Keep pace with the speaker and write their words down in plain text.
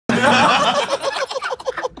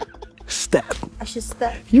should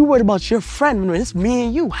stop. You worried about your friend when it's me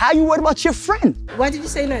and you. How you worried about your friend? Why did you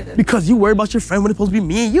say no then? Because you worried about your friend when it's supposed to be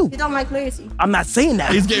me and you. You don't like loyalty. I'm not saying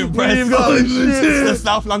that. He's getting pressed. The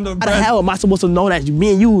South London How the press. hell am I supposed to know that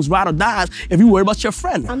me and you is ride or dies if you worry about your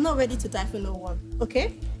friend? I'm not ready to die for no one,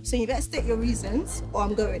 okay? So you better state your reasons or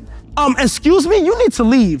I'm going. Excuse me, you need to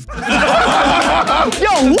leave. Yo,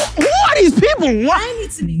 who are these people? What? I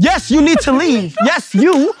need to leave. Yes, you need to leave. Yes,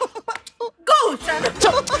 you. Go, Chad.